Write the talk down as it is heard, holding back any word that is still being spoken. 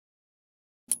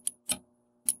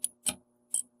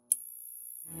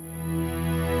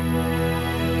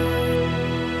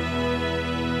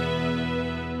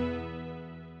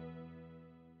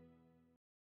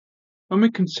When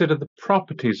we consider the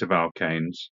properties of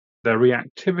alkanes, their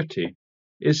reactivity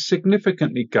is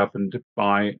significantly governed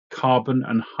by carbon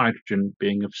and hydrogen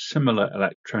being of similar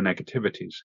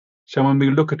electronegativities. So when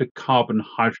we look at a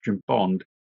carbon-hydrogen bond,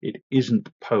 it isn't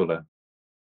polar.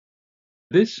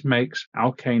 This makes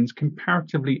alkanes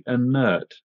comparatively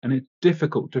inert, and it's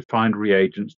difficult to find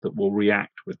reagents that will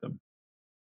react with them.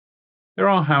 There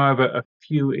are, however, a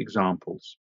few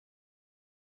examples.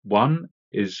 One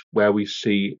is where we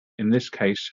see, in this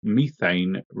case,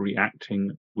 methane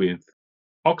reacting with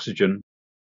oxygen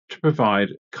to provide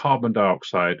carbon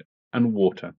dioxide and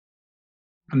water.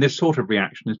 And this sort of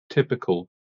reaction is typical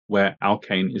where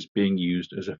alkane is being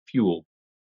used as a fuel.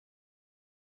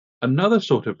 Another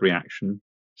sort of reaction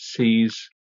sees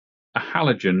a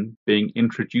halogen being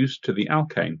introduced to the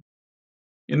alkane.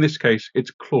 In this case,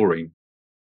 it's chlorine.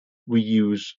 We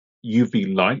use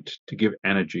UV light to give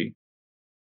energy.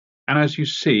 And as you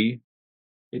see,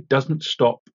 it doesn't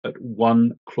stop at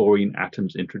one chlorine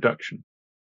atom's introduction.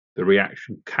 The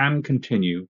reaction can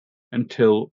continue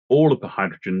until all of the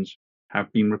hydrogens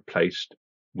have been replaced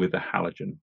with a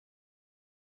halogen.